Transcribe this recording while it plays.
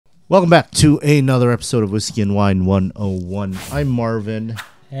Welcome back to another episode of Whiskey and Wine 101. I'm Marvin.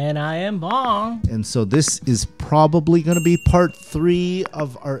 And I am Bong. And so this is probably going to be part 3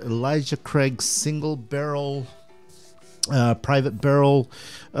 of our Elijah Craig single barrel, private barrel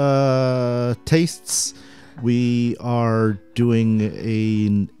tastes. We are doing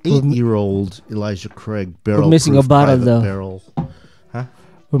an 8-year-old Elijah Craig barrel. We're missing a bottle though. Barrel. Huh?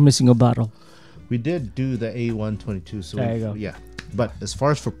 We're missing a bottle. We did do the A122. So there you go. Yeah. But as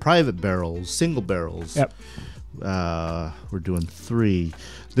far as for private barrels, single barrels, yep. We're doing 3.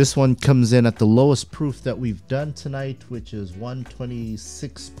 This one comes in at the lowest proof that we've done tonight, which is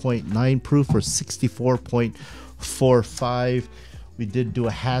 126.9 proof or 64.45. We did do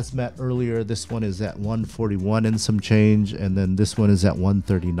a hazmat earlier. This one is at 141 and some change, and then this one is at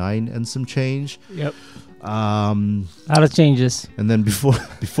 139 and some change. Yep. Out of changes. And then before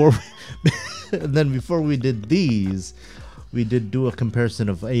we did these, we did do a comparison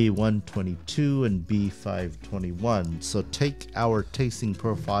of A122 and B521. So take our tasting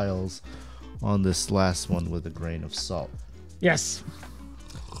profiles on this last one with a grain of salt. Yes.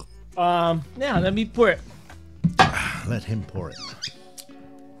 Now let me pour it. Let him pour it.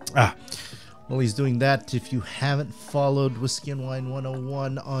 While he's doing that, if you haven't followed Whiskey and Wine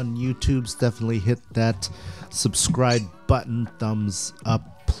 101 on YouTube, definitely hit that subscribe button, thumbs up.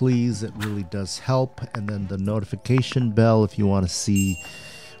 Please, it really does help. And then the notification bell if you want to see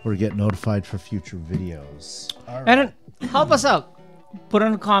or get notified for future videos. All right. And help us out. Put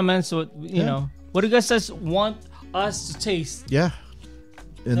in the comments what you know. What do you guys want us to taste? Yeah.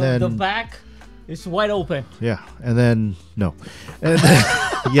 And the, then the back is wide open. Yeah. And then no. And then,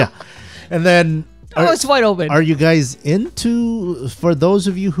 yeah. And then it's wide open. Are you guys into, for those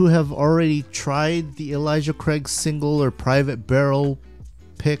of you who have already tried the Elijah Craig single or private barrel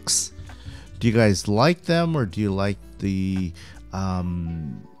picks, do you guys like them, or do you like the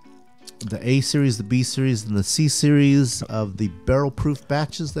A series, the B series, and the C series of the barrel proof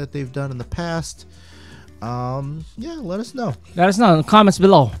batches that they've done in the past? Yeah, let us know. Let us know in the comments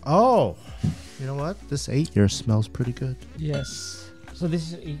below. Oh, you know what? This 8-year smells pretty good. Yes. So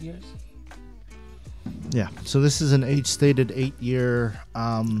this is 8 years? Yeah, so this is an age-stated 8-year.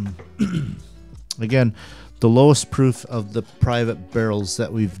 Again, the lowest proof of the private barrels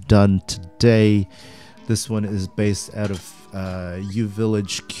that we've done today. This one is based out of U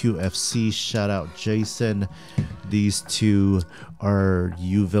Village QFC. Shout out Jason. These two are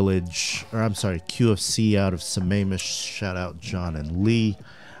U Village, or I'm sorry, QFC out of Sammamish. Shout out John and Lee.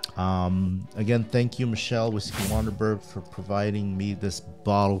 Again, thank you, Michelle Whiskey Wanderberg, for providing me this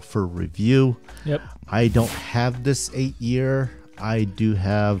bottle for review. Yep. I don't have this 8-year. I do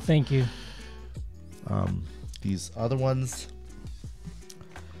have. Thank you. These other ones.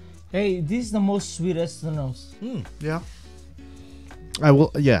 Hey, this is the most sweetest nose. Yeah. I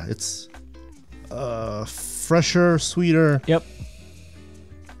will. Yeah, it's fresher, sweeter. Yep.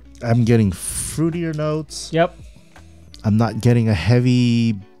 I'm getting fruitier notes. Yep. I'm not getting a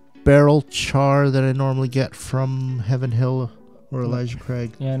heavy barrel char that I normally get from Heaven Hill or Elijah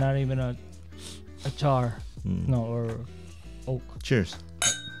Craig. Yeah, not even a char. No, or oak. Cheers.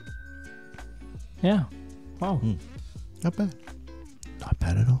 Yeah. Wow. Not bad. Not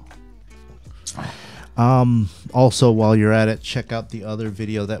bad at all. Also, while you're at it, check out the other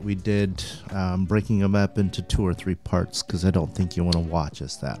video that we did, breaking them up into 2 or 3 parts, because I don't think you want to watch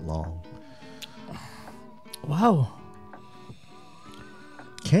us that long. Wow.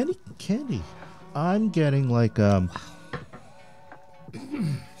 Candy. I'm getting like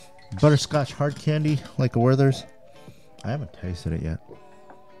butterscotch hard candy, like a Werther's. I haven't tasted it yet.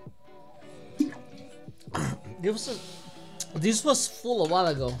 This was full a while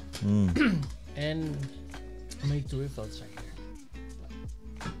ago. And I made 2 refills right here.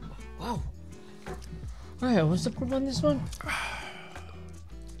 Wow. Alright, what's the proof on this one?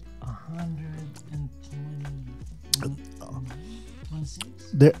 126.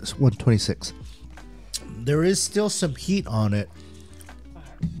 There's 126. There is still some heat on it,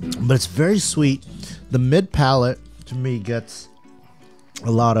 but it's very sweet. The mid palate to me gets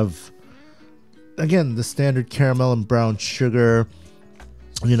a lot of, again, the standard caramel and brown sugar.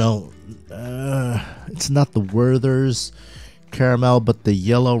 You know, it's not the Werther's caramel, but the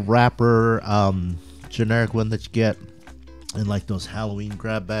yellow wrapper, generic one that you get in like those Halloween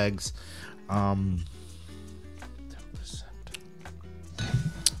grab bags. 10%.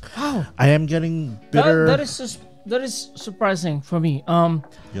 Wow. I am getting bitter. That is surprising for me. You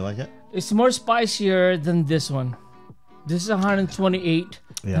like it? It's more spicier than this one. This is 128,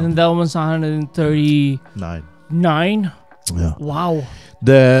 Yeah. and then that one's 139. Yeah. Wow.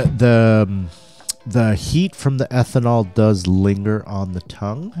 The The heat from the ethanol does linger on the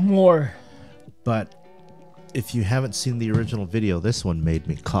tongue, More. but if you haven't seen the original video, this one made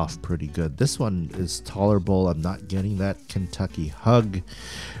me cough pretty good. This one is tolerable. I'm not getting that Kentucky hug,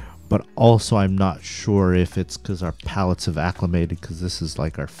 but also I'm not sure if it's because our palates have acclimated, because this is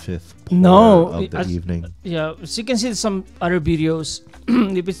like our 5th pour of the evening. Yeah, as you can see some other videos,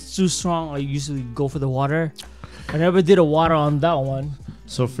 if it's too strong, I usually go for the water. I never did a water on that one.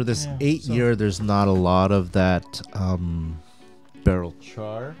 So for this 8-year, there's not a lot of that barrel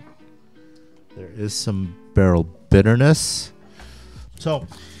char. There is some barrel bitterness. So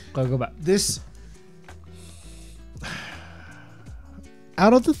Go back. this,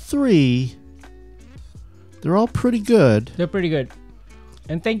 out of the 3, they're all pretty good. They're pretty good.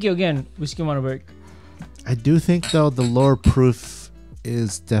 And thank you again, Whiskey Monoberg. I do think, though, the lower proof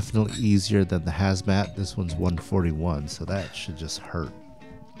is definitely easier than the hazmat. This one's 141, so that should just hurt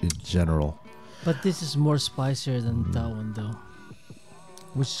in general. But this is more spicier than that one, though.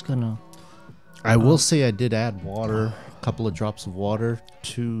 Which is gonna... I will say I did add water, a couple of drops of water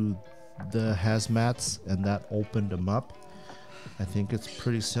to the hazmats, and that opened them up. I think it's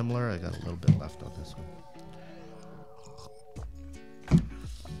pretty similar. I got a little bit left on this one.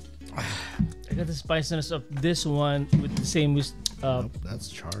 I got the spiciness of this one with the same with Nope, that's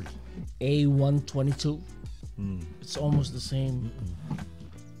charred. A122. It's almost the same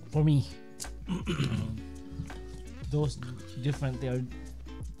for me. Those different. They are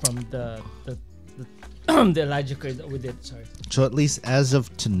from the the Elijah Craig that we did. Sorry. So at least as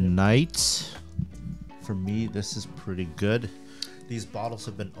of tonight, for me, this is pretty good. These bottles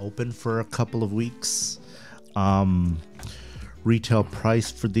have been open for a couple of weeks. Retail price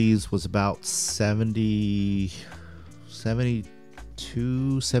for these was about $73,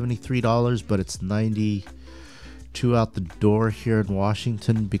 but it's $92 out the door here in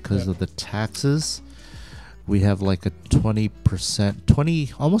Washington because of the taxes. We have like a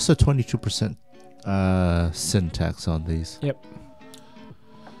 20%, almost a 22% sin tax on these. Yep.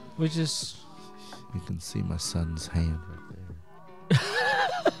 Which is... You can see my son's hand right there.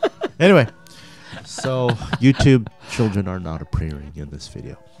 Anyway, so YouTube, children are not appearing in this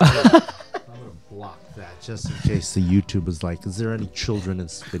video. I'm going to block that just in case the YouTube is like, is there any children in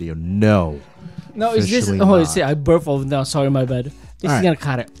this video? No. No, it's just... Officially Oh, not. see, I burped over now. Sorry, my bad. This is right. going to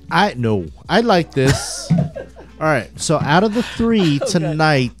cut it. I like this. All right, so out of the 3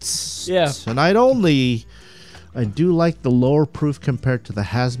 tonight, tonight only, I do like the lower proof compared to the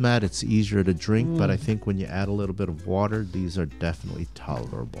hazmat. It's easier to drink, but I think when you add a little bit of water, these are definitely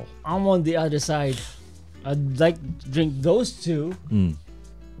tolerable. I'm on the other side. I'd like to drink those two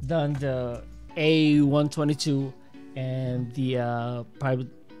than the A122 and the private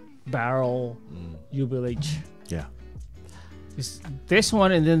barrel UBLH. Yeah. This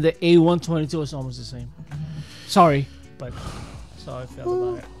one and then the A122 is almost the same. Sorry, but that's how I felt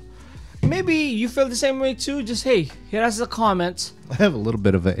about it. Maybe you feel the same way too. Just hey, hit us in the comments. I have a little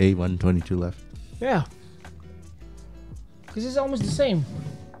bit of an A122 left. Yeah, because it's almost the same.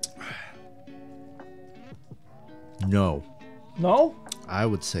 No. No? I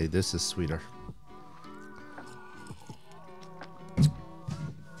would say this is sweeter.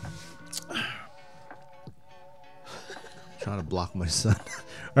 Trying to block my son.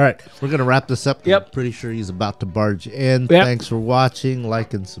 All right, we're going to wrap this up. Yep. I'm pretty sure he's about to barge in. Yep. Thanks for watching.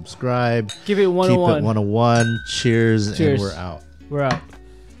 Like and subscribe. Give it 101. Keep it 101. Cheers. Cheers. And we're out. We're out.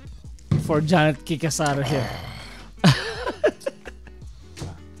 Before Janet kick us out of here.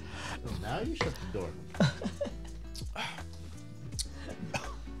 Now you shut the door.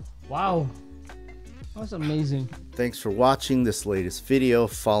 Wow. That was amazing. Thanks for watching this latest video.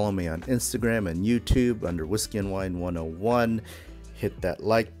 Follow me on Instagram and YouTube under Whiskey and Wine 101. Hit that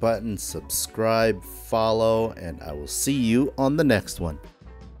like button, subscribe, follow, and I will see you on the next one.